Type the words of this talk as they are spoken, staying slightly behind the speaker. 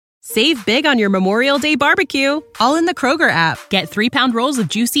Save big on your Memorial Day barbecue, all in the Kroger app. Get 3-pound rolls of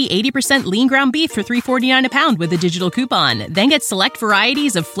juicy 80% lean ground beef for $3.49 a pound with a digital coupon. Then get select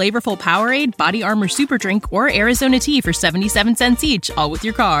varieties of flavorful Powerade, Body Armor Super Drink, or Arizona tea for 77 cents each, all with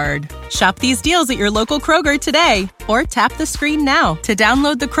your card. Shop these deals at your local Kroger today, or tap the screen now to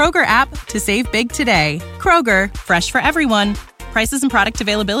download the Kroger app to save big today. Kroger, fresh for everyone. Prices and product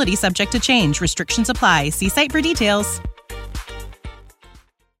availability subject to change. Restrictions apply. See site for details.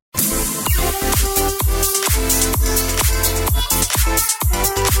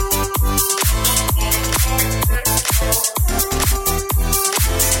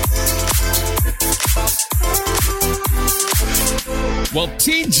 Well,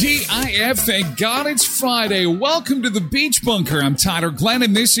 TGIF, thank God it's Friday. Welcome to the Beach Bunker. I'm Tyler Glenn,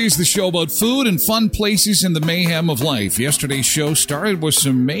 and this is the show about food and fun places in the mayhem of life. Yesterday's show started with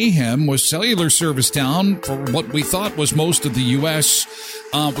some mayhem with cellular service down for what we thought was most of the U.S.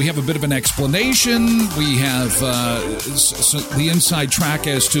 We have a bit of an explanation. We have the inside track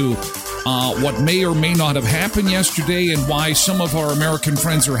as to what may or may not have happened yesterday and why some of our American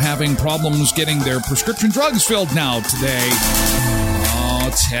friends are having problems getting their prescription drugs filled now today.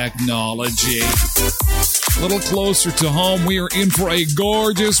 Technology. A little closer to home, we are in for a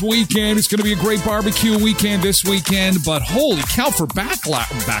gorgeous weekend. It's going to be a great barbecue weekend this weekend, but holy cow for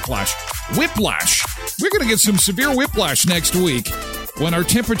whiplash. We're going to get some severe whiplash next week when our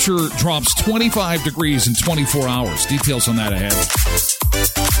temperature drops 25 degrees in 24 hours. Details on that ahead.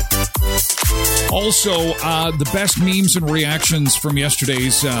 Also, the best memes and reactions from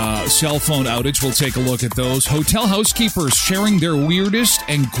yesterday's cell phone outage. We'll take a look at those. Hotel housekeepers sharing their weirdest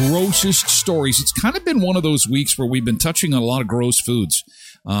and grossest stories. It's kind of been one of those weeks where we've been touching on a lot of gross foods.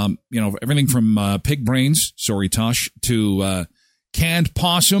 Everything from pig brains, sorry Tosh, to canned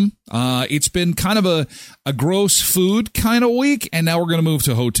possum. It's been kind of a gross food kind of week, and now we're going to move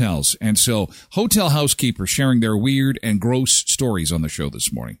to hotels. And so hotel housekeepers sharing their weird and gross stories on the show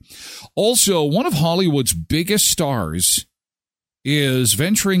this morning. Also, one of Hollywood's biggest stars is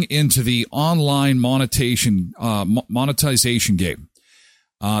venturing into the online monetization game.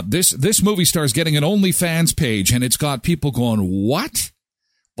 This movie star is getting an OnlyFans page, and it's got people going, what?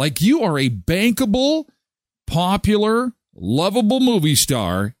 Like, you are a bankable, popular, lovable movie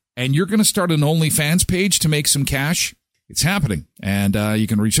star, and you're going to start an OnlyFans page to make some cash? It's happening, and you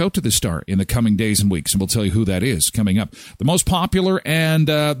can reach out to this star in the coming days and weeks, and we'll tell you who that is coming up. The most popular and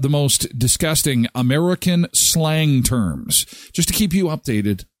the most disgusting American slang terms, just to keep you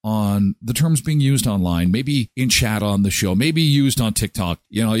updated on the terms being used online, maybe in chat on the show, maybe used on TikTok.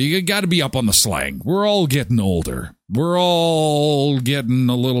 You know, you got to be up on the slang. We're all getting older. We're all getting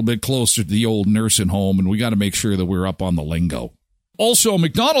a little bit closer to the old nursing home, and we got to make sure that we're up on the lingo. Also,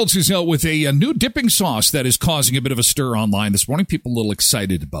 McDonald's is out with a new dipping sauce that is causing a bit of a stir online this morning. People a little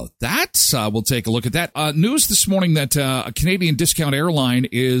excited about that. We'll take a look at that. News this morning that a Canadian discount airline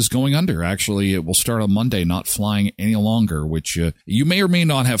is going under. Actually, it will start on Monday, not flying any longer, which you may or may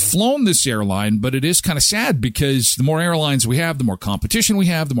not have flown this airline, but it is kind of sad because the more airlines we have, the more competition we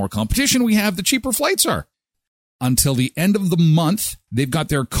have. The more competition we have, the cheaper flights are. Until the end of the month, they've got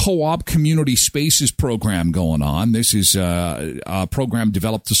their Co-op Community Spaces program going on. This is a program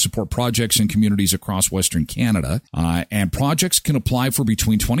developed to support projects in communities across Western Canada. And projects can apply for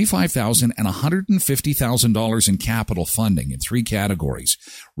between $25,000 and $150,000 in capital funding in 3 categories: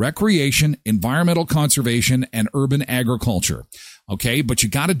 recreation, environmental conservation, and urban agriculture. Okay, but you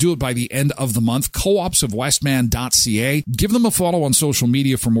got to do it by the end of the month. coopsofwestman.ca. Give them a follow on social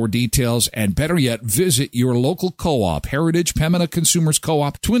media for more details, and better yet, visit your local co-op: Heritage, Pembina Consumers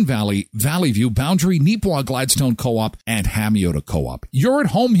Co-op, Twin Valley, Valley View, Boundary, Neepawa Gladstone Co-op, and Hamiota Co-op. You're at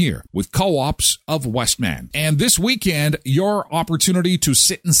home here with Co-ops of Westman. And this weekend, your opportunity to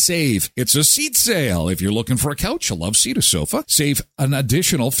sit and save. It's a seat sale. If you're looking for a couch, a love seat, a sofa, save an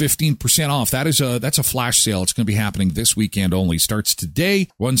additional 15% off. That's a flash sale. It's going to be happening this weekend only. Starts today,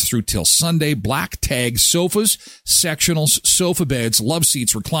 runs through till Sunday. Black tag sofas, sectionals, sofa beds, love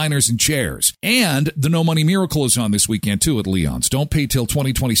seats, recliners, and chairs. And the No Money Miracle is on this weekend too at Leon's. Don't pay till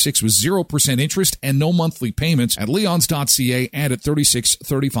 2026 with 0% interest and no monthly payments at leons.ca and at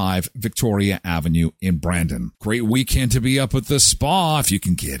 3635 Victoria Avenue in Brandon. Great weekend to be up at the spa if you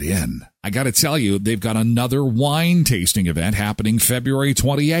can get in. I got to tell you, they've got another wine tasting event happening February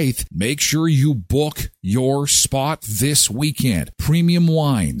 28th. Make sure you book your spot this weekend. Premium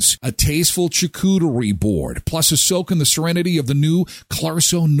wines, a tasteful charcuterie board, plus a soak in the serenity of the new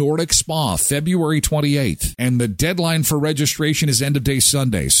Clarso Nordic Spa, February 28th. And the deadline for registration is end of day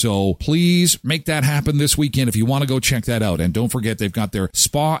Sunday. So please make that happen this weekend if you want to go check that out. And don't forget, they've got their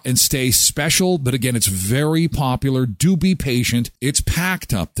spa and stay special. But again, it's very popular. Do be patient. It's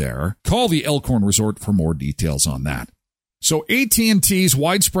packed up there. Call the Elkhorn Resort for more details on that. So AT&T's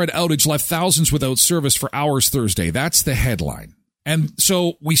widespread outage left thousands without service for hours Thursday. That's the headline. And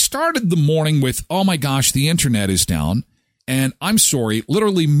so we started the morning with, oh my gosh, the internet is down. And I'm sorry,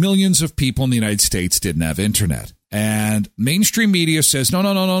 literally millions of people in the United States didn't have internet. And mainstream media says,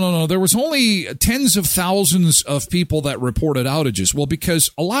 no. There was only tens of thousands of people that reported outages. Well, because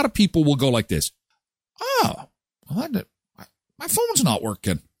a lot of people will go like this. Oh, my phone's not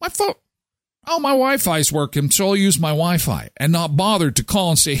working. My Wi-Fi's working, so I'll use my Wi-Fi, and not bother to call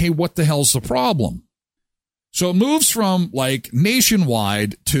and say, hey, what the hell's the problem? So it moves from like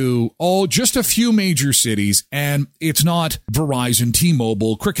nationwide to, just a few major cities, and it's not Verizon,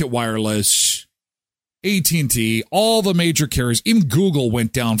 T-Mobile, Cricket Wireless, AT&T, all the major carriers. Even Google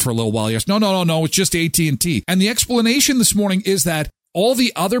went down for a little while. Yes, no, it's just AT&T. And the explanation this morning is that all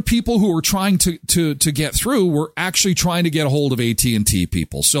the other people who were trying to get through were actually trying to get a hold of AT&T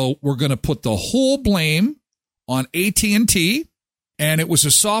people. So we're going to put the whole blame on AT&T, and it was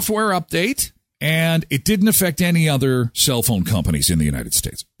a software update, and it didn't affect any other cell phone companies in the United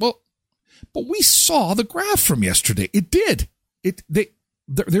States. Well, but we saw the graph from yesterday. It did.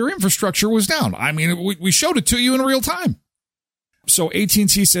 Their infrastructure was down. I mean, we showed it to you in real time. So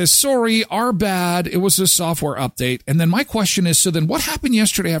AT&T says, sorry, our bad. It was a software update. And then my question is, so then what happened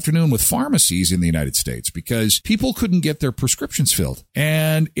yesterday afternoon with pharmacies in the United States? Because people couldn't get their prescriptions filled.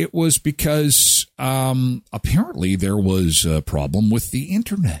 And it was because apparently there was a problem with the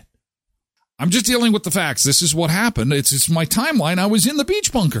internet. I'm just dealing with the facts. This is what happened. It's my timeline. I was in the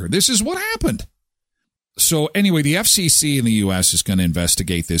beach bunker. This is what happened. So anyway, the FCC in the U.S. is going to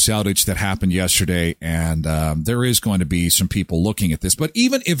investigate this outage that happened yesterday, and there is going to be some people looking at this. But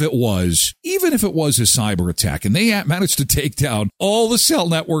even if it was a cyber attack and they managed to take down all the cell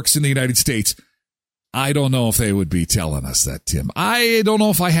networks in the United States, I don't know if they would be telling us that, Tim. I don't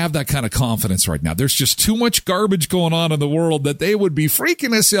know if I have that kind of confidence right now. There's just too much garbage going on in the world that they would be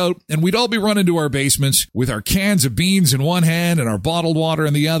freaking us out, and we'd all be running to our basements with our cans of beans in one hand and our bottled water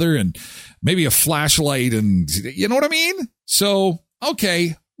in the other, and maybe a flashlight, and you know what I mean? So,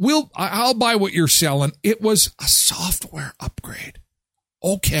 okay, I'll buy what you're selling. It was a software upgrade.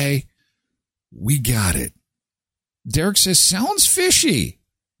 Okay, we got it. Derek says, sounds fishy.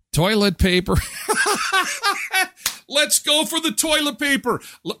 Toilet paper. Let's go for the toilet paper.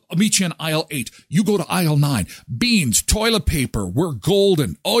 I'll meet you in aisle 8. You go to aisle 9. Beans, toilet paper. We're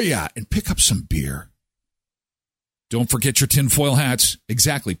golden. Oh, yeah. And pick up some beer. Don't forget your tinfoil hats.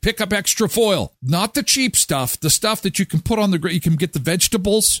 Exactly. Pick up extra foil. Not the cheap stuff. The stuff that you can put on the grill. You can get the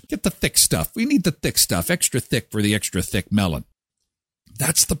vegetables. Get the thick stuff. We need the thick stuff. Extra thick for the extra thick melon.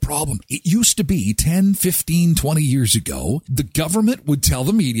 That's the problem. It used to be 10, 15, 20 years ago, the government would tell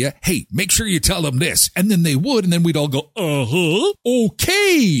the media, hey, make sure you tell them this. And then they would, and then we'd all go,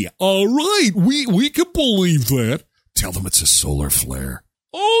 okay, all right, we can believe that. Tell them it's a solar flare.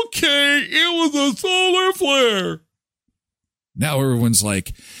 Okay, it was a solar flare. Now everyone's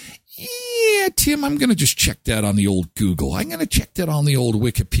like, yeah, Tim, I'm going to just check that on the old Google. I'm going to check that on the old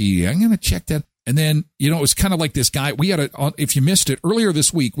Wikipedia. I'm going to check that. And then, it was kind of like this guy. We had if you missed it earlier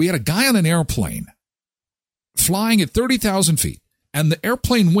this week, we had a guy on an airplane flying at 30,000 feet, and the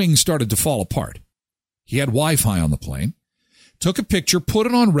airplane wing started to fall apart. He had Wi-Fi on the plane, took a picture, put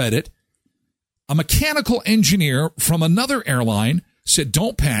it on Reddit. A mechanical engineer from another airline said,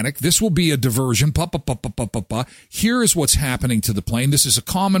 don't panic. This will be a diversion. Here is what's happening to the plane. This is a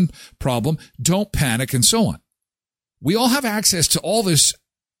common problem. Don't panic, and so on. We all have access to all this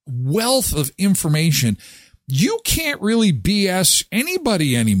wealth of information. You can't really BS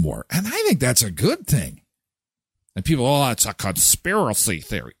anybody anymore. And I think that's a good thing. And people, it's a conspiracy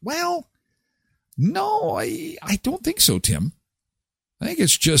theory. Well, no, I don't think so, Tim. I think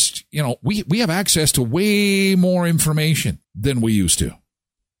it's just, we have access to way more information than we used to.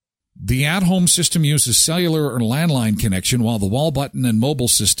 The at-home system uses cellular or landline connection, while the wall button and mobile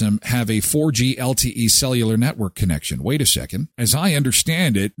system have a 4G LTE cellular network connection. Wait a second. As I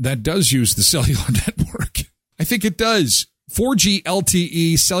understand it, that does use the cellular network. I think it does. 4G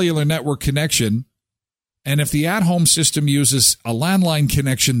LTE cellular network connection. And if the at-home system uses a landline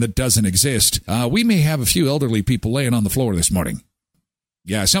connection that doesn't exist, we may have a few elderly people laying on the floor this morning.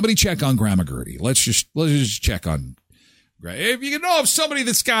 Yeah, somebody check on Grandma Gertie. Let's just check on. If you know of somebody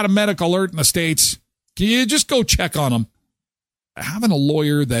that's got a medical alert in the States, can you just go check on them? Having a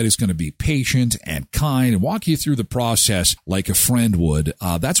lawyer that is going to be patient and kind and walk you through the process like a friend would,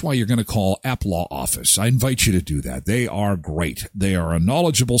 that's why you're going to call App Law Office. I invite you to do that. They are great. They are a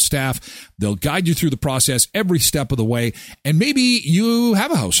knowledgeable staff. They'll guide you through the process every step of the way. And maybe you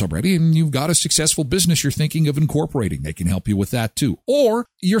have a house already and you've got a successful business you're thinking of incorporating. They can help you with that too. Or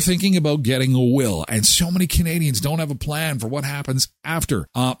you're thinking about getting a will, and so many Canadians don't have a plan for what happens after.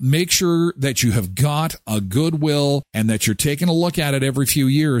 Make sure that you have got a good will and that you're taking a look at it every few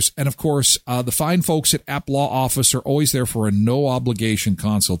years. And of course, the fine folks at App Law Office are always there for a no obligation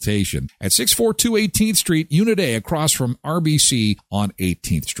consultation at 642 18th Street, Unit A, across from RBC on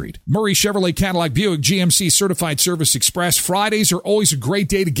 18th Street. Murray Chevrolet Cadillac Buick GMC Certified Service Express. Fridays are always a great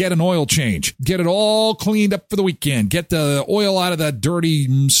day to get an oil change. Get it all cleaned up for the weekend. Get the oil out of that dirty,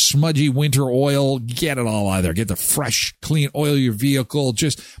 smudgy winter oil. Get it all out of there. Get the fresh, clean oil of your vehicle.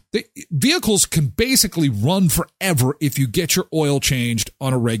 Vehicles can basically run forever if you get your oil changed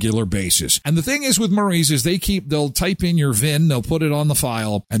on a regular basis. And the thing is with Murray's is they'll type in your VIN, they'll put it on the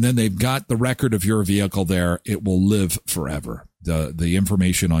file, and then they've got the record of your vehicle there. It will live forever. The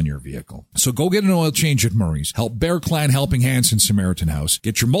information on your vehicle. So go get an oil change at Murray's. Help Bear Clan Helping Hands and Samaritan House.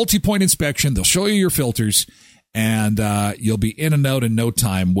 Get your multi-point inspection. They'll show you your filters. And you'll be in and out in no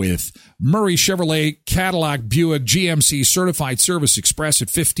time with Murray Chevrolet Cadillac Buick GMC Certified Service Express at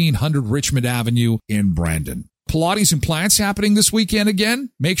 1500 Richmond Avenue in Brandon. Pilates and Plants happening this weekend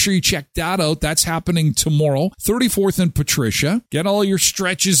again. Make sure you check that out. That's happening tomorrow. 34th and Patricia. Get all your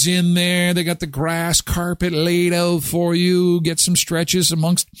stretches in there. They got the grass carpet laid out for you. Get some stretches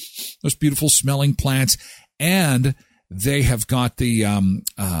amongst those beautiful smelling plants. And they have got the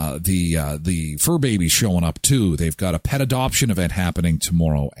fur babies showing up too. They've got a pet adoption event happening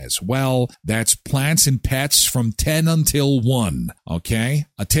tomorrow as well. That's Plants and Pets from 10 until 1. Okay.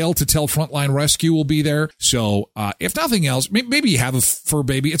 A Tale to Tell Frontline Rescue will be there. So, if nothing else, maybe you have a fur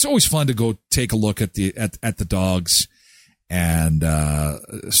baby. It's always fun to go take a look at the dogs and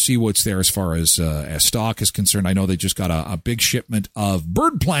see what's there as far as stock is concerned. I know they just got a big shipment of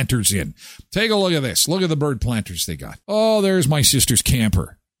bird planters in. Take a look at this. Look at the bird planters they got. Oh, there's my sister's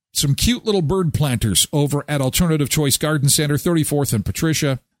camper. Some cute little bird planters over at Alternative Choice Garden Center, 34th and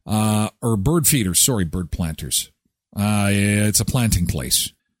Patricia. Or bird feeders, sorry, bird planters. It's a planting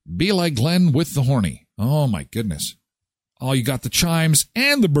place. Be like Glenn with the horny. Oh, my goodness. Oh, you got the chimes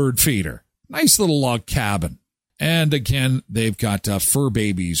and the bird feeder. Nice little log cabin. And again, they've got fur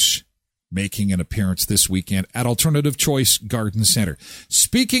babies making an appearance this weekend at Alternative Choice Garden Center.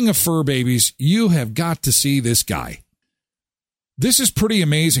 Speaking of fur babies, you have got to see this guy. This is pretty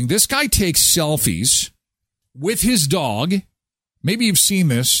amazing. This guy takes selfies with his dog. Maybe you've seen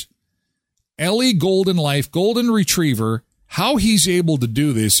this. Ellie Golden Life, Golden Retriever. How he's able to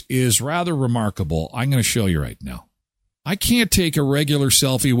do this is rather remarkable. I'm going to show you right now. I can't take a regular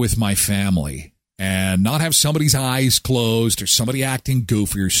selfie with my family and not have somebody's eyes closed or somebody acting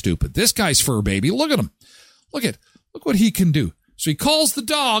goofy or stupid. This guy's fur baby. Look at him. Look what he can do. So he calls the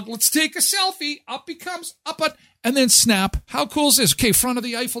dog. Let's take a selfie. Up he comes. And then snap. How cool is this? Okay, front of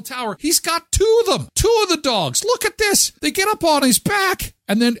the Eiffel Tower. He's got two of them. Two of the dogs. Look at this. They get up on his back.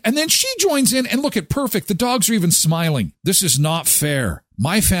 And then she joins in. And look at perfect. The dogs are even smiling. This is not fair.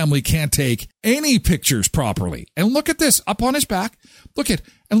 My family can't take any pictures properly. And look at this. Up on his back.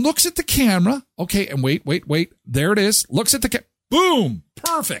 And looks at the camera. Okay, and wait. There it is. Looks at the boom.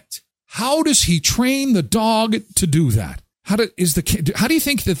 Perfect. How does he train the dog to do that? How do you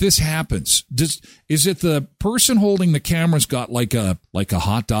think that this happens? Is it the person holding the camera's got like a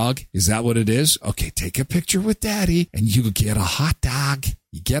hot dog? Is that what it is? Okay, take a picture with Daddy, and you get a hot dog.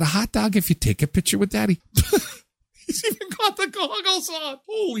 You get a hot dog if you take a picture with Daddy. He's even got the goggles on.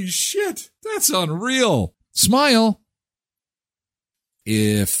 Holy shit, that's unreal. Smile.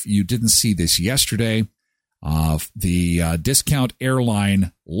 If you didn't see this yesterday, the discount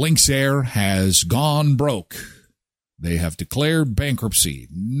airline Lynx Air has gone broke. They have declared bankruptcy.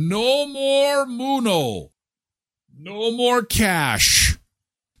 No more Muno. No more cash.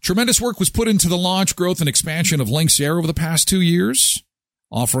 Tremendous work was put into the launch, growth, and expansion of Lynx Air over the past 2 years,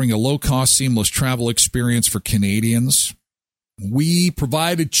 offering a low-cost, seamless travel experience for Canadians. We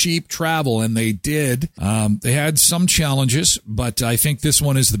provided cheap travel, and they did. They had some challenges, but I think this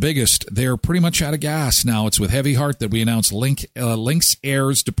one is the biggest. They're pretty much out of gas now. It's with heavy heart that we announce Lynx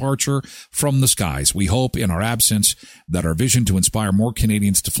Air's departure from the skies. We hope in our absence that our vision to inspire more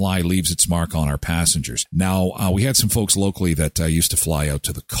Canadians to fly leaves its mark on our passengers. Now, we had some folks locally that used to fly out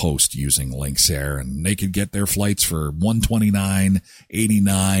to the coast using Lynx Air, and they could get their flights for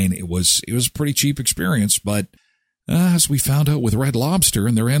 $129.89. It was a pretty cheap experience, but as we found out with Red Lobster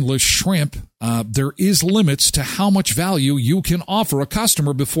and their endless shrimp, there is limits to how much value you can offer a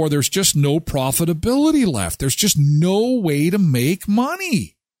customer before there's just no profitability left. There's just no way to make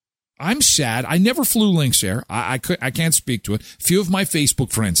money. I'm sad. I never flew Lynx Air. I can't speak to it. Few of my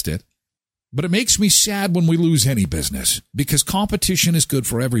Facebook friends did. But it makes me sad when we lose any business because competition is good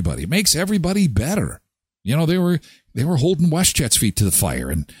for everybody. It makes everybody better. You know, they were holding WestJet's feet to the fire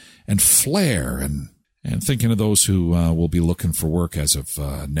and Flair and thinking of those who will be looking for work as of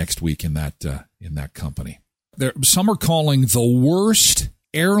next week in that company. Some are calling the worst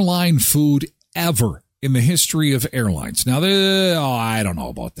airline food ever in the history of airlines. Now, I don't know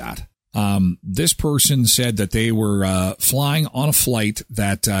about that. This person said that they were flying on a flight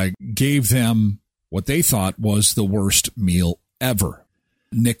that gave them what they thought was the worst meal ever.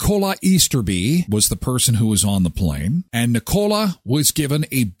 Nicola Easterby was the person who was on the plane, and Nicola was given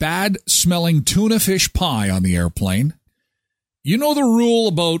a bad-smelling tuna fish pie on the airplane. You know the rule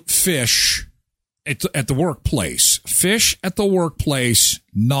about fish at the workplace. Fish at the workplace,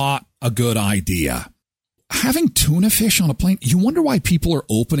 not a good idea. Having tuna fish on a plane, you wonder why people are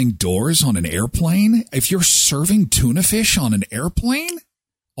opening doors on an airplane? If you're serving tuna fish on an airplane?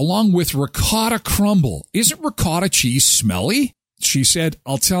 Along with ricotta crumble. Isn't ricotta cheese smelly? She said,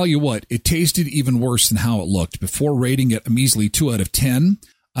 I'll tell you what, it tasted even worse than how it looked. Before rating it a measly 2 out of 10,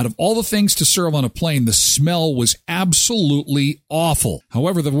 out of all the things to serve on a plane, the smell was absolutely awful.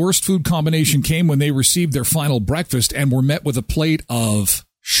 However, the worst food combination came when they received their final breakfast and were met with a plate of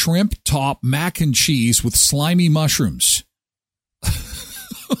shrimp top mac and cheese with slimy mushrooms.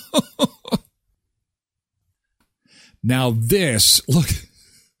 Now this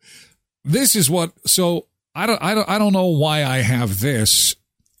is what, so I don't know why I have this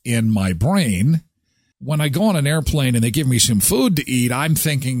in my brain. When I go on an airplane and they give me some food to eat, I'm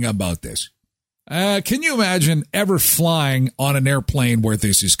thinking about this. Can you imagine ever flying on an airplane where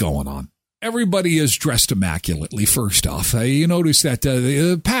this is going on? Everybody is dressed immaculately, first off. You notice that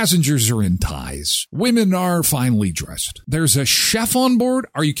the passengers are in ties. Women are finely dressed. There's a chef on board.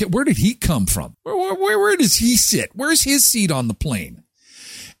 Are you kidding? Where did he come from? Where does he sit? Where's his seat on the plane?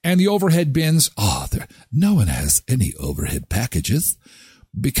 And the overhead bins, no one has any overhead packages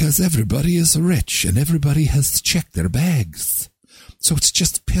because everybody is rich and everybody has checked their bags. So it's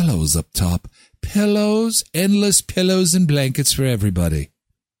just pillows up top. Pillows, endless pillows and blankets for everybody.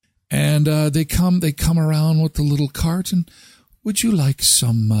 And they come around with the little cart and, would you like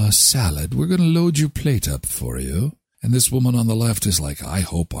some salad? We're going to load your plate up for you. And this woman on the left is like, I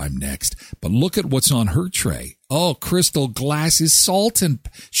hope I'm next. But look at what's on her tray. Oh, crystal glasses,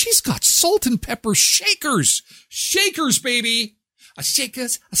 she's got salt and pepper shakers. Shakers, baby. A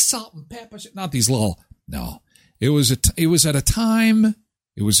shakers, a salt and pepper. Not these little, no. It was at a time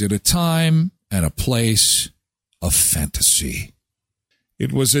and a place of fantasy.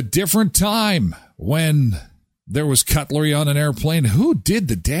 It was a different time when there was cutlery on an airplane. Who did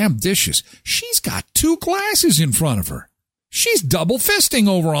the damn dishes? She's got 2 glasses in front of her. She's double fisting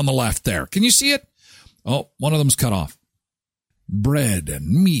over on the left there. Can you see it? Oh, one of them's cut off. Bread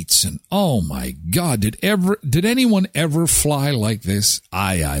and meats and oh my God, did anyone ever fly like this?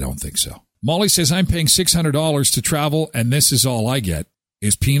 I don't think so. Molly says, I'm paying $600 to travel and this is all I get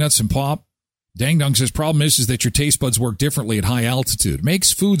is peanuts and pop. Dang Dong says, problem is that your taste buds work differently at high altitude.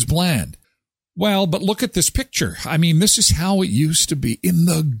 Makes foods bland. Well, but look at this picture. I mean, this is how it used to be in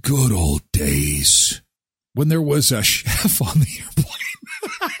the good old days when there was a chef on the airplane.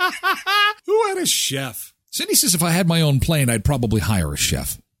 Who had a chef? Cindy says if I had my own plane, I'd probably hire a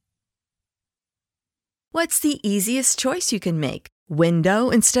chef. What's the easiest choice you can make? Window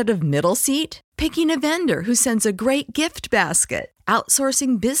instead of middle seat? Picking a vendor who sends a great gift basket?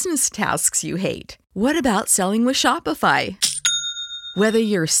 Outsourcing business tasks you hate? What about selling with Shopify? Whether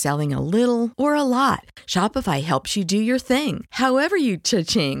you're selling a little or a lot, Shopify helps you do your thing, however you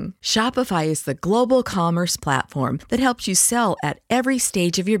cha-ching. Shopify is the global commerce platform that helps you sell at every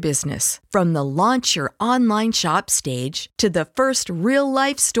stage of your business. From the launch your online shop stage to the first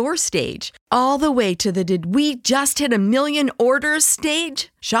real-life store stage, all the way to the "did we just hit a million orders" stage?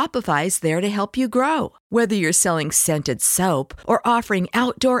 Shopify's there to help you grow. Whether you're selling scented soap or offering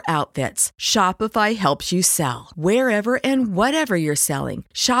outdoor outfits, Shopify helps you sell. Wherever and whatever you're selling,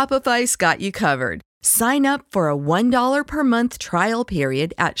 Shopify's got you covered. Sign up for a $1 per month trial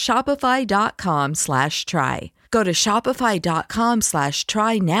period at shopify.com/try. Go to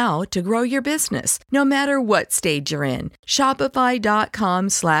shopify.com/try now to grow your business, no matter what stage you're in.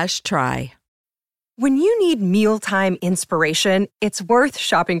 Shopify.com/try. When you need mealtime inspiration, it's worth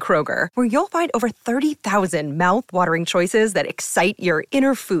shopping Kroger, where you'll find over 30,000 mouth-watering choices that excite your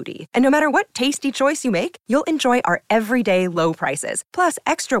inner foodie. And no matter what tasty choice you make, you'll enjoy our everyday low prices, plus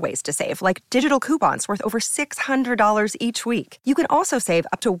extra ways to save, like digital coupons worth over $600 each week. You can also save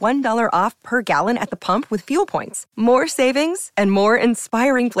up to $1 off per gallon at the pump with fuel points. More savings and more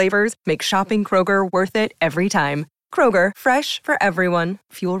inspiring flavors make shopping Kroger worth it every time. Kroger, fresh for everyone.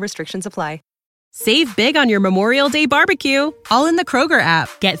 Fuel restrictions apply. Save big on your Memorial Day barbecue, all in the Kroger app.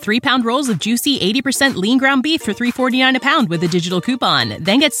 Get 3-pound rolls of juicy 80% lean ground beef for $3.49 a pound with a digital coupon.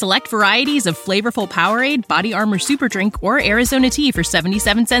 Then get select varieties of flavorful Powerade, Body Armor Super Drink, or Arizona tea for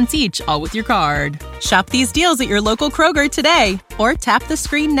 77 cents each, all with your card. Shop these deals at your local Kroger today, or tap the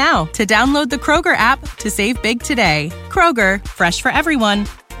screen now to download the Kroger app to save big today. Kroger, fresh for everyone.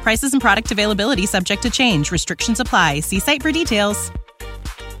 Prices and product availability subject to change. Restrictions apply. See site for details.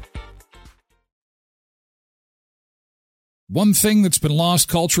 One thing that's been lost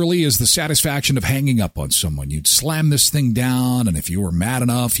culturally is the satisfaction of hanging up on someone. You'd slam this thing down, and if you were mad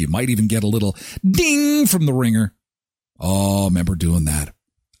enough, you might even get a little ding from the ringer. Oh, remember doing that.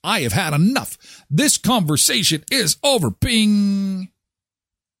 I have had enough. This conversation is over. Bing.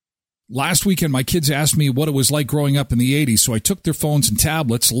 Last weekend, my kids asked me what it was like growing up in the 80s, so I took their phones and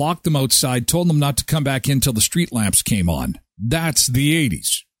tablets, locked them outside, told them not to come back in till the street lamps came on. That's the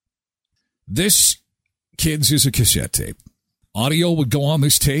 80s. This, kids, is a cassette tape. Audio would go on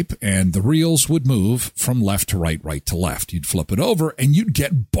this tape, and the reels would move from left to right, right to left. You'd flip it over, and you'd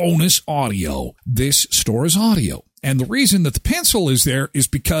get bonus audio. This stores audio. And the reason that the pencil is there is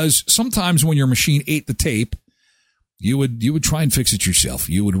because sometimes when your machine ate the tape, you would try and fix it yourself.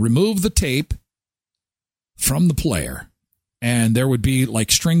 You would remove the tape from the player, and there would be like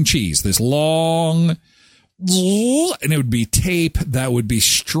string cheese, this long, and it would be tape that would be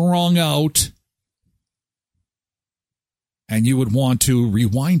strung out, and you would want to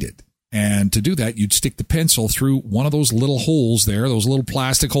rewind it. And to do that, you'd stick the pencil through one of those little holes there, those little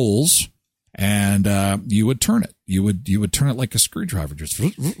plastic holes, and you would turn it. You would turn it like a screwdriver, just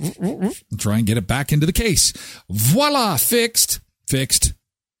try and get it back into the case. Voila, fixed.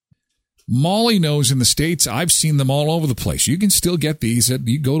 Molly knows in the States, I've seen them all over the place. You can still get these.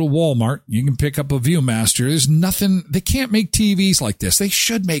 You go to Walmart, you can pick up a Viewmaster. There's nothing, they can't make TVs like this. They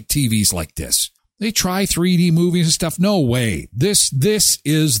should make TVs like this. They try 3D movies and stuff. No way. This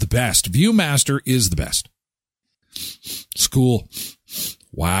is the best. Viewmaster is the best. School.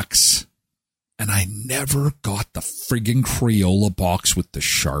 Wax. And I never got the friggin' Crayola box with the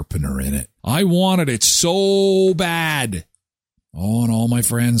sharpener in it. I wanted it so bad. Oh, and all my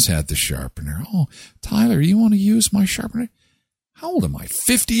friends had the sharpener. Oh, Tyler, you want to use my sharpener? How old am I?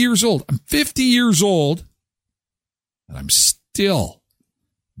 50 years old. I'm 50 years old. And I'm still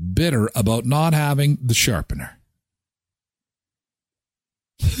bitter about not having the sharpener.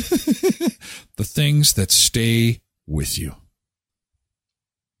 The things that stay with you.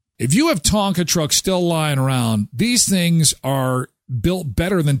 If you have Tonka trucks still lying around, these things are built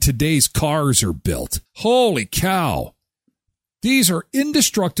better than today's cars are built. Holy cow. These are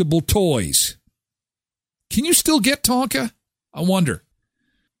indestructible toys. Can you still get Tonka? I wonder.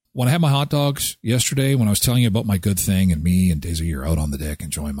 When I had my hot dogs yesterday, when I was telling you about my good thing and me and Daisy are out on the deck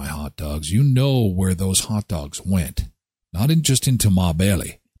enjoying my hot dogs, you know where those hot dogs went. Not just into my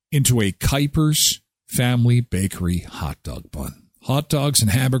belly, into a Kuiper's Family Bakery hot dog bun. Hot dogs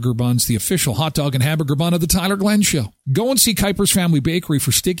and hamburger buns, the official hot dog and hamburger bun of the Tyler Glenn Show. Go and see Kuiper's Family Bakery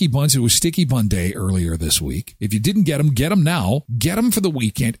for sticky buns. It was Sticky Bun Day earlier this week. If you didn't get them now. Get them for the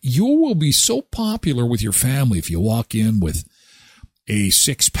weekend. You will be so popular with your family if you walk in with a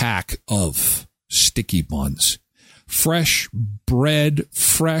 6-pack of sticky buns. Fresh bread,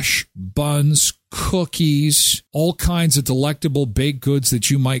 fresh buns, cookies, all kinds of delectable baked goods that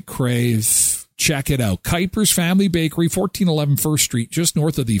you might crave. Check it out. Kuiper's Family Bakery, 1411 First Street, just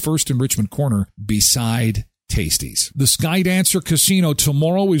north of the First and Richmond corner, beside Tasties. The Skydancer Casino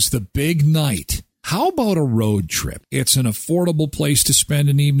tomorrow is the big night. How about a road trip? It's an affordable place to spend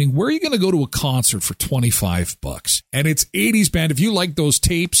an evening. Where are you going to go to a concert for $25? And it's 80s band. If you like those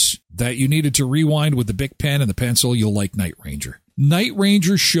tapes that you needed to rewind with the Bic pen and the pencil, you'll like Night Ranger. Night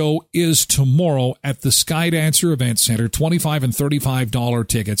Ranger show is tomorrow at the Skydancer Event Center, $25 and $35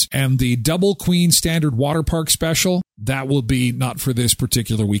 tickets. And the Double Queen Standard Water Park special, that will be not for this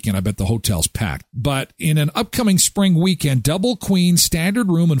particular weekend. I bet the hotel's packed. But in an upcoming spring weekend, Double Queen Standard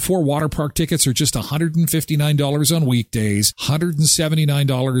Room and 4 water park tickets are just $159 on weekdays,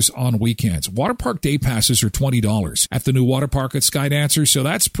 $179 on weekends. Water park day passes are $20 at the new water park at Skydancer, so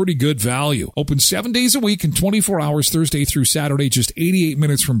that's pretty good value. Open 7 days a week and 24 hours Thursday through Saturday, just 88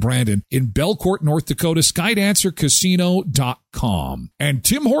 minutes from Brandon in Belcourt, North Dakota, SkydancerCasino.com. And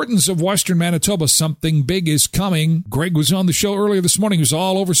Tim Hortons of Western Manitoba, something big is coming. Greg was on the show earlier this morning. He was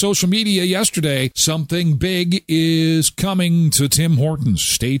all over social media yesterday. Something big is coming to Tim Hortons.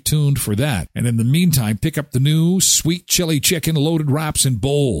 Stay tuned for that. And in the meantime, pick up the new sweet chili chicken loaded wraps and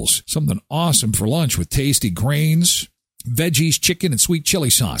bowls. Something awesome for lunch with tasty grains, veggies, chicken, and sweet chili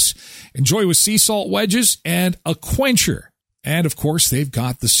sauce. Enjoy with sea salt wedges and a quencher. And, of course, they've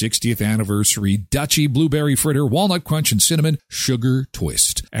got the 60th anniversary Dutchy Blueberry Fritter, Walnut Crunch, and Cinnamon Sugar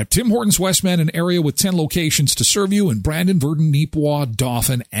Twist. At Tim Hortons Westman, an area with 10 locations to serve you in Brandon, Verdon, Neepawa,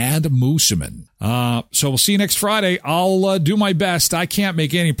 Dauphin, and Moosomin. So we'll see you next Friday. I'll do my best. I can't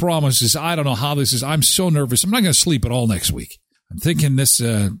make any promises. I don't know how this is. I'm so nervous. I'm not going to sleep at all next week. I'm thinking this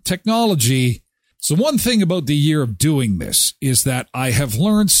technology. So one thing about the year of doing this is that I have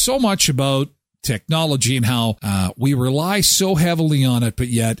learned so much about technology and how we rely so heavily on it, but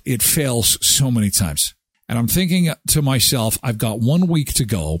yet it fails so many times. And I'm thinking to myself, I've got 1 week to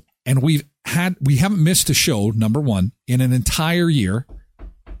go, and we haven't missed a show, number one, in an entire year.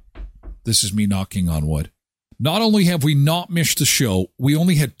 This is me knocking on wood. Not only have we not missed a show, we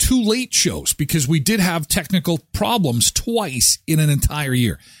only had 2 late shows because we did have technical problems twice in an entire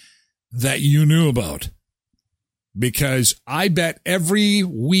year that you knew about. Because I bet every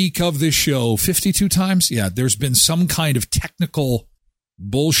week of this show, 52 times, there's been some kind of technical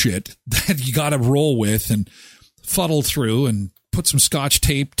bullshit that you got to roll with and fuddle through and put some scotch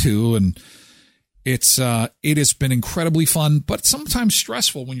tape to. And it has been incredibly fun, but sometimes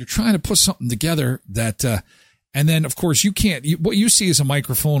stressful when you're trying to put something together that, and then of course what you see is a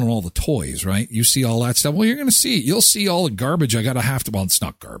microphone and all the toys, right? You see all that stuff. Well, you'll see all the garbage well, it's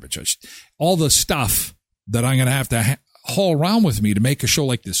not garbage. All the stuff that I'm going to have to haul around with me to make a show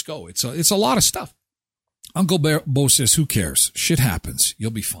like this go. It's a lot of stuff. Uncle Bo says, who cares? Shit happens.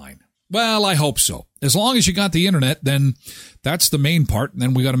 You'll be fine. Well, I hope so. As long as you got the internet, then that's the main part. And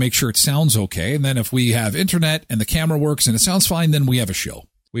then we got to make sure it sounds okay. And then if we have internet and the camera works and it sounds fine, then we have a show.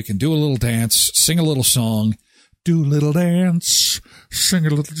 We can do a little dance, sing a little song, do a little dance, sing a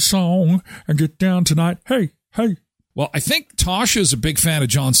little song, and get down tonight. Hey, hey. Well, I think Tasha's a big fan of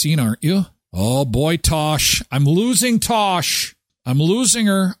John Cena, aren't you? Oh, boy, Tosh. I'm losing Tosh. I'm losing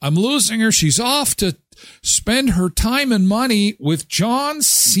her. She's off to spend her time and money with John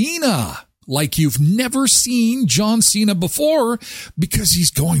Cena. Like you've never seen John Cena before because he's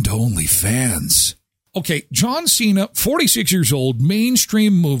going to OnlyFans. Okay, John Cena, 46 years old,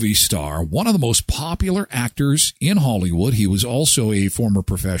 mainstream movie star, one of the most popular actors in Hollywood. He was also a former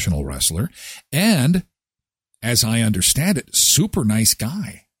professional wrestler. And, as I understand it, super nice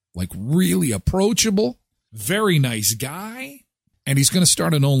guy. Like really approachable, very nice guy, and he's going to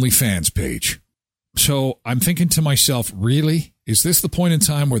start an OnlyFans page. So I'm thinking to myself, really? Is this the point in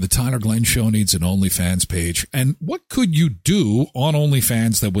time where the Tyler Glenn Show needs an OnlyFans page? And what could you do on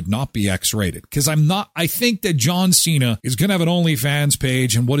OnlyFans that would not be X-rated? Because I think that John Cena is going to have an OnlyFans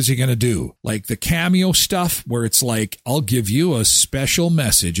page, and what is he going to do? Like the cameo stuff where it's like, I'll give you a special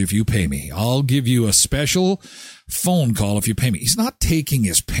message if you pay me. I'll give you a special phone call if you pay me. He's not taking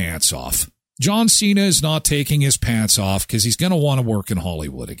his pants off. John Cena is not taking his pants off because he's going to want to work in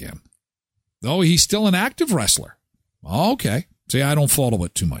Hollywood again. Though he's still an active wrestler. Okay. See, I don't follow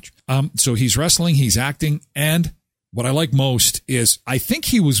it too much. So he's wrestling, he's acting, and what I like most is I think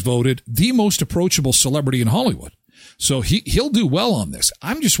he was voted the most approachable celebrity in Hollywood. So he'll do well on this.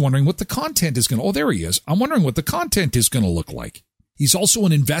 I'm just wondering what the content is going to... Oh, there he is. I'm wondering what the content is going to look like. He's also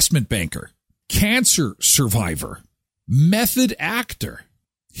an investment banker, cancer survivor, method actor.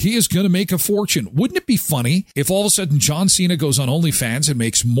 He is going to make a fortune. Wouldn't it be funny if all of a sudden John Cena goes on OnlyFans and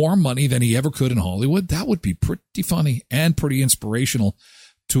makes more money than he ever could in Hollywood? That would be pretty funny and pretty inspirational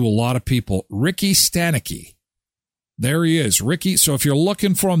to a lot of people. Ricky Stanicky. There he is, Ricky. So if you're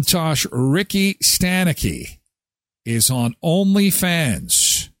looking for him, Tosh, Ricky Stanicky is on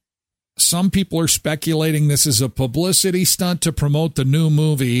OnlyFans. Some people are speculating this is a publicity stunt to promote the new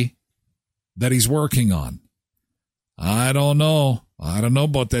movie that he's working on. I don't know. I don't know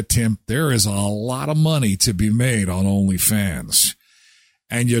about that, Tim. There is a lot of money to be made on OnlyFans.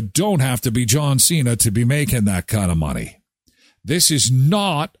 And you don't have to be John Cena to be making that kind of money. This is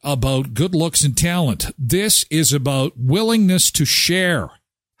not about good looks and talent. This is about willingness to share.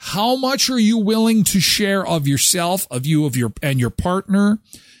 How much are you willing to share of yourself, of your partner,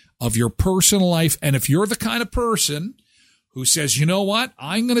 of your personal life? And if you're the kind of person who says, you know what,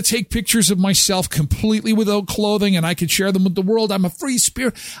 I'm going to take pictures of myself completely without clothing and I can share them with the world. I'm a free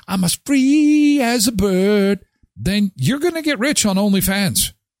spirit. I'm as free as a bird. Then you're going to get rich on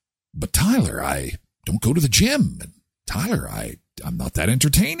OnlyFans. But Tyler, I don't go to the gym. And Tyler, I'm not that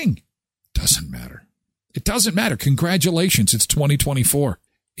entertaining. Doesn't matter. It doesn't matter. Congratulations. It's 2024.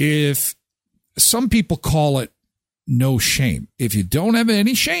 If some people call it no shame, if you don't have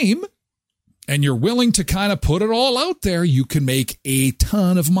any shame and you're willing to kind of put it all out there, you can make a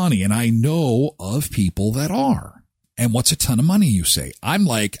ton of money. And I know of people that are. And what's a ton of money, you say? I'm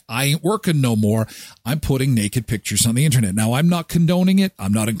like, I ain't working no more. I'm putting naked pictures on the internet. Now, I'm not condoning it.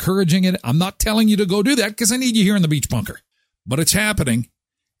 I'm not encouraging it. I'm not telling you to go do that because I need you here in the beach bunker. But it's happening.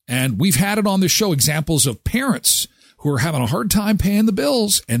 And we've had it on this show, examples of parents who are having a hard time paying the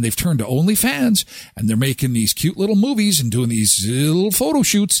bills, and they've turned to OnlyFans, and they're making these cute little movies and doing these little photo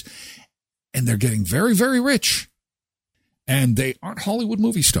shoots, and they're getting very, very rich. And they aren't Hollywood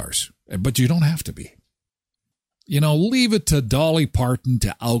movie stars, but you don't have to be. You know, leave it to Dolly Parton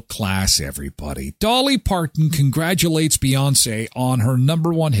to outclass everybody. Dolly Parton congratulates Beyonce on her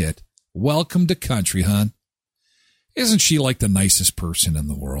 #1 hit, Welcome to Country, Hun. Isn't she like the nicest person in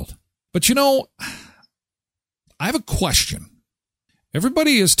the world? But you know, I have a question.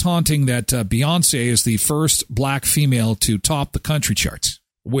 Everybody is taunting that Beyonce is the first black female to top the country charts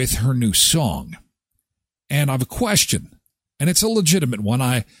with her new song. And I have a question, and it's a legitimate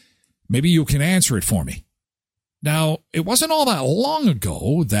one. Maybe you can answer it for me. Now, it wasn't all that long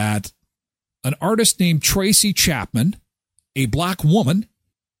ago that an artist named Tracy Chapman, a black woman,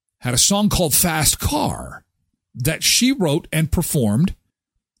 had a song called Fast Car that she wrote and performed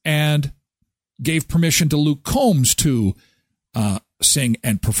and gave permission to Luke Combs to sing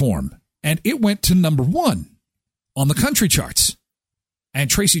and perform. And it went to #1 on the country charts. And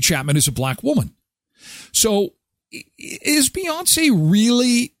Tracy Chapman is a black woman. So is Beyonce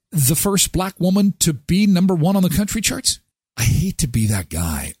really the first black woman to be #1 on the country charts? I hate to be that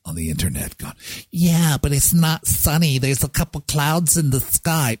guy on the internet going, yeah, but it's not sunny. There's a couple clouds in the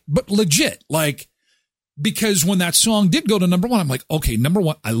sky. But legit, like, because when that song did go to #1, I'm like, okay,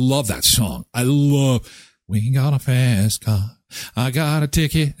 #1, I love that song. We got a fast car. I got a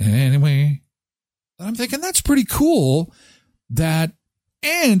ticket anyway. And I'm thinking that's pretty cool that.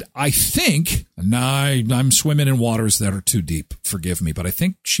 And I think, I'm swimming in waters that are too deep, forgive me, but I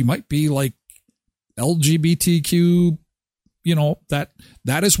think she might be like LGBTQ, that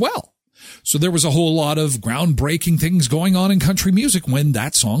as well. So there was a whole lot of groundbreaking things going on in country music when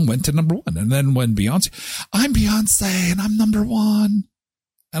that song went to #1. And then when I'm Beyonce and I'm #1.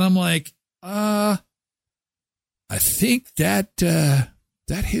 And I'm like, I think that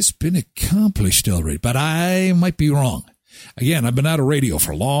has been accomplished already, but I might be wrong. Again, I've been out of radio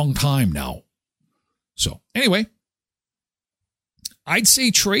for a long time now. So anyway, I'd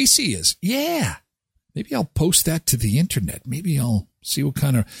say Tracy is. Yeah. Maybe I'll post that to the internet. Maybe I'll see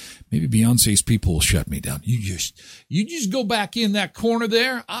maybe Beyonce's people will shut me down. You just go back in that corner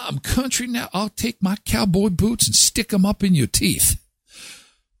there. I'm country now. I'll take my cowboy boots and stick them up in your teeth.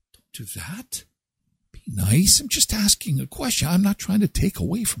 Don't do that. Be nice. I'm just asking a question. I'm not trying to take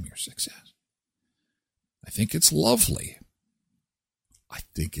away from your success. I think it's lovely. I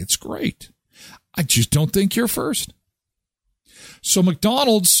think it's great. I just don't think you're first. So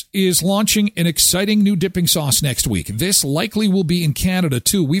McDonald's is launching an exciting new dipping sauce next week. This likely will be in Canada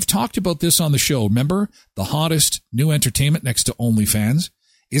too. We've talked about this on the show. Remember, the hottest new entertainment next to OnlyFans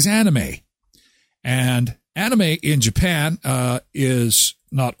is anime. And anime in Japan is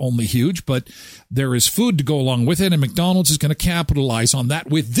not only huge, but there is food to go along with it. And McDonald's is going to capitalize on that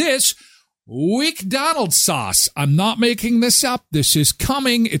with this WcDonald's sauce. I'm not making this up. This is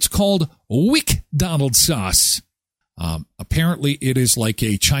coming. It's called WcDonald's sauce. Apparently, it is like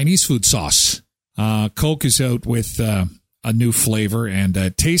a Chinese food sauce. Coke is out with a new flavor, and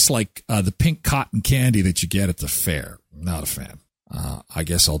it tastes like the pink cotton candy that you get at the fair. Not a fan. I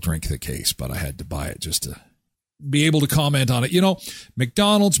guess I'll drink the case, but I had to buy it just to be able to comment on it.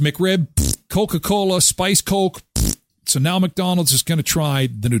 McDonald's, McRib, Coca-Cola, Spice Coke. So now McDonald's is going to try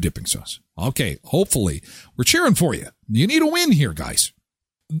the new dipping sauce. Okay, hopefully. We're cheering for you. You need a win here, guys.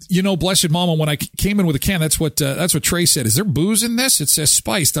 Blessed Mama, when I came in with a can, that's what Trey said. Is there booze in this? It says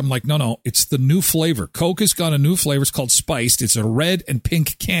spiced. I'm like, no, it's the new flavor. Coke has got a new flavor. It's called spiced. It's a red and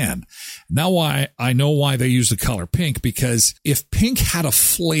pink can. Now I know why they use the color pink, because if pink had a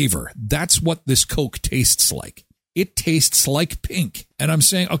flavor, that's what this Coke tastes like. It tastes like pink. And I'm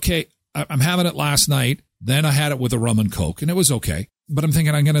saying, okay, I'm having it last night. Then I had it with a rum and Coke, and it was okay. But I'm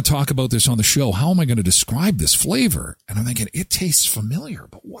thinking I'm going to talk about this on the show. How am I going to describe this flavor? And I'm thinking, it tastes familiar,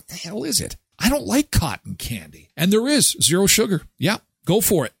 but what the hell is it? I don't like cotton candy. And there is zero sugar. Yeah, go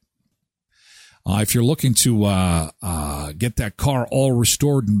for it. If you're looking to get that car all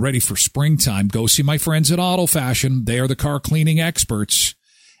restored and ready for springtime, go see my friends at Auto Fashion. They are the car cleaning experts.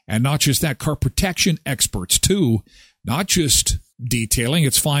 And not just that, car protection experts too. Not just detailing,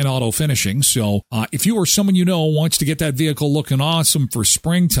 it's fine auto finishing. So if you or someone you know wants to get that vehicle looking awesome for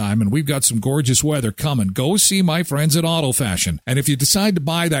springtime, and we've got some gorgeous weather coming, go see my friends at Auto Fashion. And if you decide to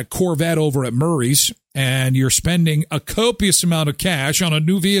buy that Corvette over at Murray's and you're spending a copious amount of cash on a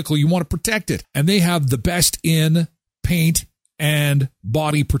new vehicle, you want to protect it. And they have the best in paint and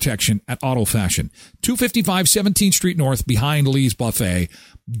body protection at Auto Fashion. 255 17th Street North behind Lee's Buffet.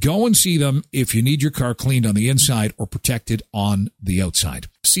 Go and see them if you need your car cleaned on the inside or protected on the outside.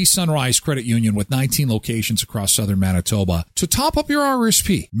 See Sunrise Credit Union with 19 locations across southern Manitoba. To top up your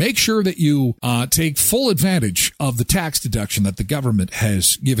RSP, make sure that you take full advantage of the tax deduction that the government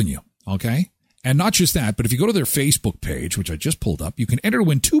has given you, okay? And not just that, but if you go to their Facebook page, which I just pulled up, you can enter to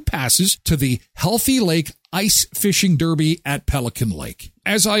win 2 passes to the Healthy Lake Ice Fishing Derby at Pelican Lake.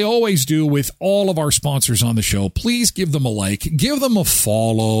 As I always do with all of our sponsors on the show, please give them a like, give them a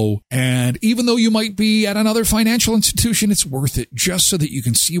follow, and even though you might be at another financial institution, it's worth it just so that you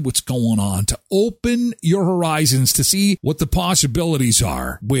can see what's going on, to open your horizons, to see what the possibilities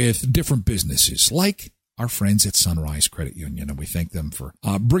are with different businesses like our friends at Sunrise Credit Union, and we thank them for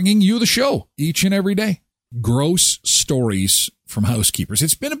bringing you the show each and every day. Gross stories from housekeepers.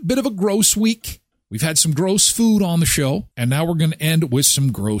 It's been a bit of a gross week. We've had some gross food on the show, and now we're going to end with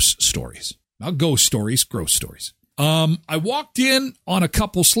some gross stories. Not ghost stories, gross stories. I walked in on a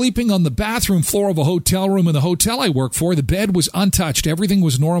couple sleeping on the bathroom floor of a hotel room in the hotel I work for. The bed was untouched. Everything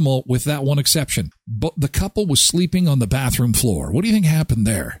was normal with that one exception. But the couple was sleeping on the bathroom floor. What do you think happened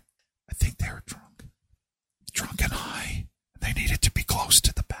there? I think they were drunk and high. They needed to be close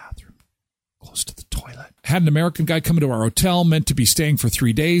to the bathroom, close to the toilet. Had an American guy come into our hotel, meant to be staying for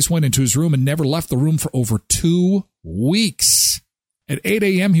 3 days, went into his room and never left the room for over 2 weeks. At 8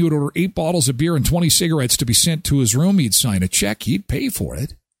 a.m., he would order 8 bottles of beer and 20 cigarettes to be sent to his room. He'd sign a check. He'd pay for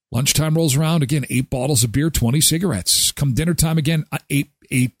it. Lunchtime rolls around again, 8 bottles of beer, 20 cigarettes. Come dinner time again,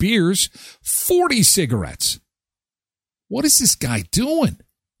 8 beers, 40 cigarettes. What is this guy doing?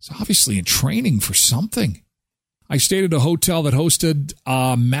 He's obviously in training for something. I stayed at a hotel that hosted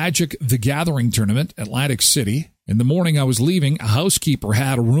a Magic the Gathering tournament, Atlantic City. In the morning I was leaving, a housekeeper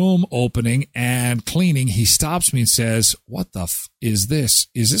had a room opening and cleaning. He stops me and says, "What the is this?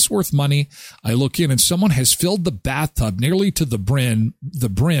 Is this worth money?" I look in and someone has filled the bathtub nearly to the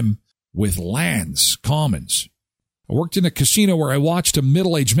brim with lands, commons. I worked in a casino where I watched a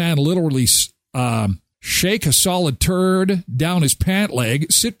middle-aged man literally shake a solid turd down his pant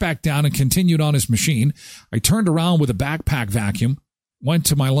leg, sit back down, and continued on his machine. I turned around with a backpack vacuum, went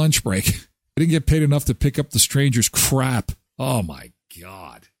to my lunch break. I didn't get paid enough to pick up the stranger's crap. Oh, my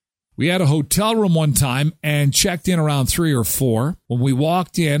God. We had a hotel room one time and checked in around 3 or 4. When we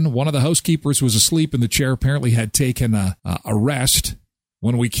walked in, one of the housekeepers was asleep in the chair, apparently had taken a rest.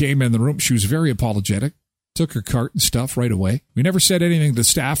 When we came in the room, she was very apologetic. Took her cart and stuff right away. We never said anything to the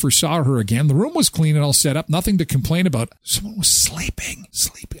staff or saw her again. The room was clean and all set up. Nothing to complain about. Someone was sleeping.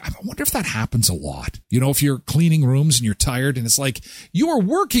 I wonder if that happens a lot. You know, if you're cleaning rooms and you're tired and it's like, you are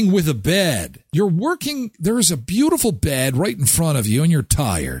working with a bed. There is a beautiful bed right in front of you and you're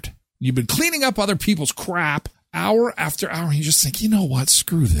tired. You've been cleaning up other people's crap hour after hour. And you just think, you know what?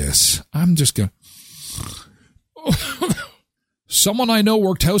 Screw this. I'm just going to... Someone I know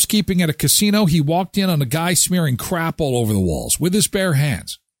worked housekeeping at a casino. He walked in on a guy smearing crap all over the walls with his bare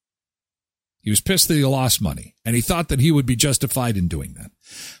hands. He was pissed that he lost money, and he thought that he would be justified in doing that.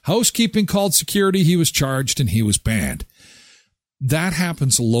 Housekeeping called security. He was charged, and he was banned. That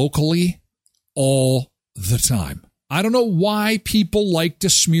happens locally all the time. I don't know why people like to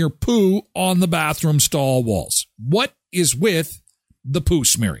smear poo on the bathroom stall walls. What is with the poo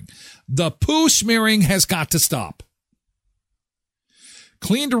smearing? The poo smearing has got to stop.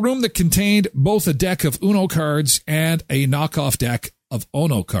 Cleaned a room that contained both a deck of Uno cards and a knockoff deck of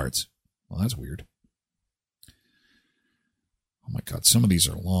Ono cards. Well, that's weird. Oh my God, some of these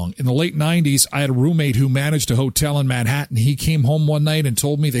are long. In the late 90s, I had a roommate who managed a hotel in Manhattan. He came home one night and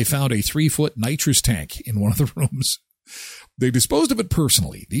told me they found a 3-foot nitrous tank in one of the rooms. They disposed of it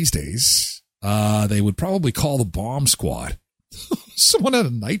personally. These days, they would probably call the bomb squad. Someone had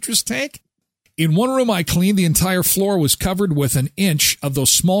a nitrous tank? In one room I cleaned, the entire floor was covered with an inch of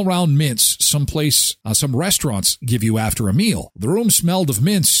those small round mints some restaurants give you after a meal. The room smelled of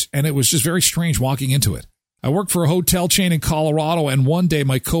mints, and it was just very strange walking into it. I worked for a hotel chain in Colorado, and one day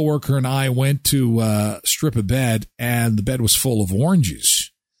my coworker and I went to strip a bed, and the bed was full of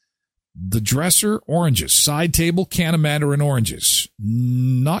oranges. The dresser, oranges. Side table, can of mandarin oranges.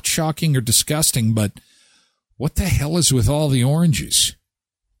 Not shocking or disgusting, but what the hell is with all the oranges?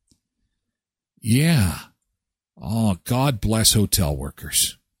 Yeah. Oh, God bless hotel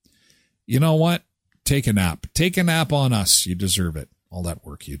workers. You know what? Take a nap. Take a nap on us. You deserve it. All that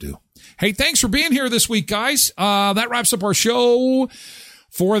work you do. Hey, thanks for being here this week, guys. That wraps up our show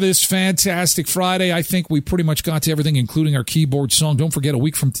for this fantastic Friday. I think we pretty much got to everything, including our keyboard song. Don't forget, a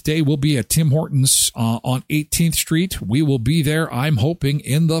week from today, we'll be at Tim Hortons on 18th Street. We will be there, I'm hoping,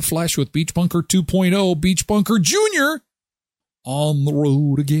 in the flesh with Beach Bunker 2.0, Beach Bunker Jr. on the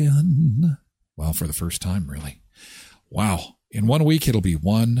road again. Well, for the first time, really. Wow. In 1 week, it'll be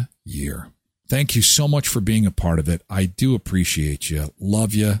 1 year. Thank you so much for being a part of it. I do appreciate you.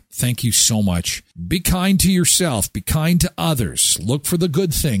 Love you. Thank you so much. Be kind to yourself. Be kind to others. Look for the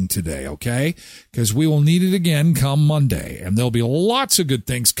good thing today, okay? Because we will need it again come Monday. And there'll be lots of good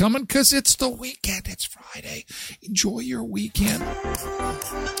things coming because it's the weekend. It's Friday. Enjoy your weekend.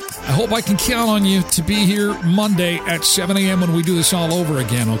 I hope I can count on you to be here Monday at 7 a.m. when we do this all over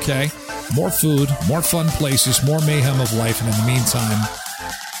again, okay? More food, more fun places, more mayhem of life. And in the meantime,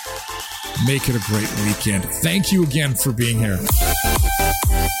 make it a great weekend. Thank you again for being here.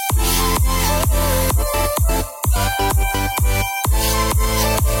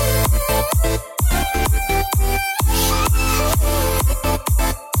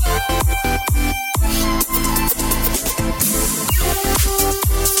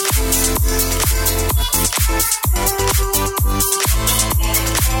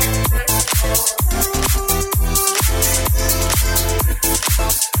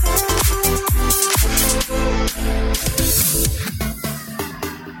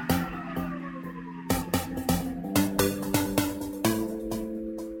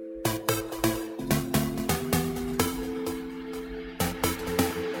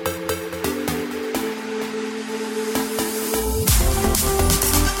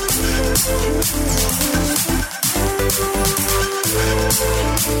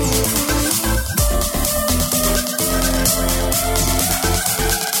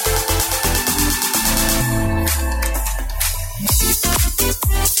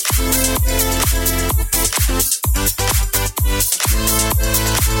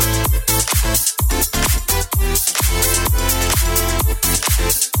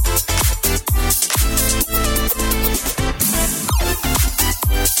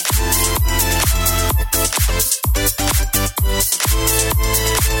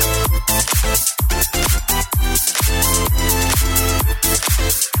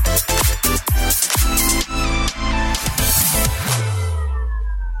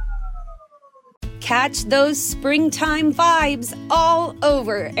 Catch those springtime vibes all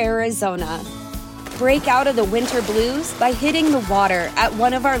over Arizona. Break out of the winter blues by hitting the water at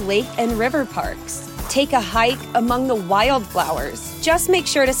one of our lake and river parks. Take a hike among the wildflowers. Just make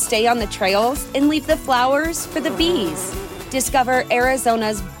sure to stay on the trails and leave the flowers for the bees. Discover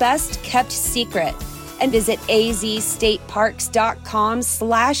Arizona's best kept secret and visit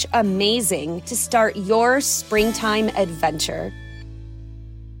azstateparks.com/amazing to start your springtime adventure.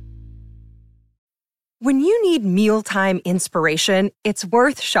 When you need mealtime inspiration, it's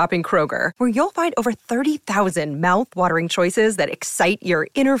worth shopping Kroger, where you'll find over 30,000 mouth-watering choices that excite your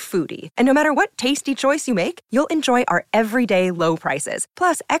inner foodie. And no matter what tasty choice you make, you'll enjoy our everyday low prices,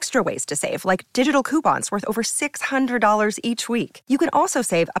 plus extra ways to save, like digital coupons worth over $600 each week. You can also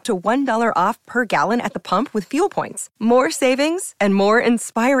save up to $1 off per gallon at the pump with fuel points. More savings and more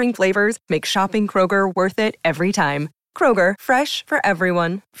inspiring flavors make shopping Kroger worth it every time. Kroger, fresh for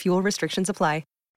everyone. Fuel restrictions apply.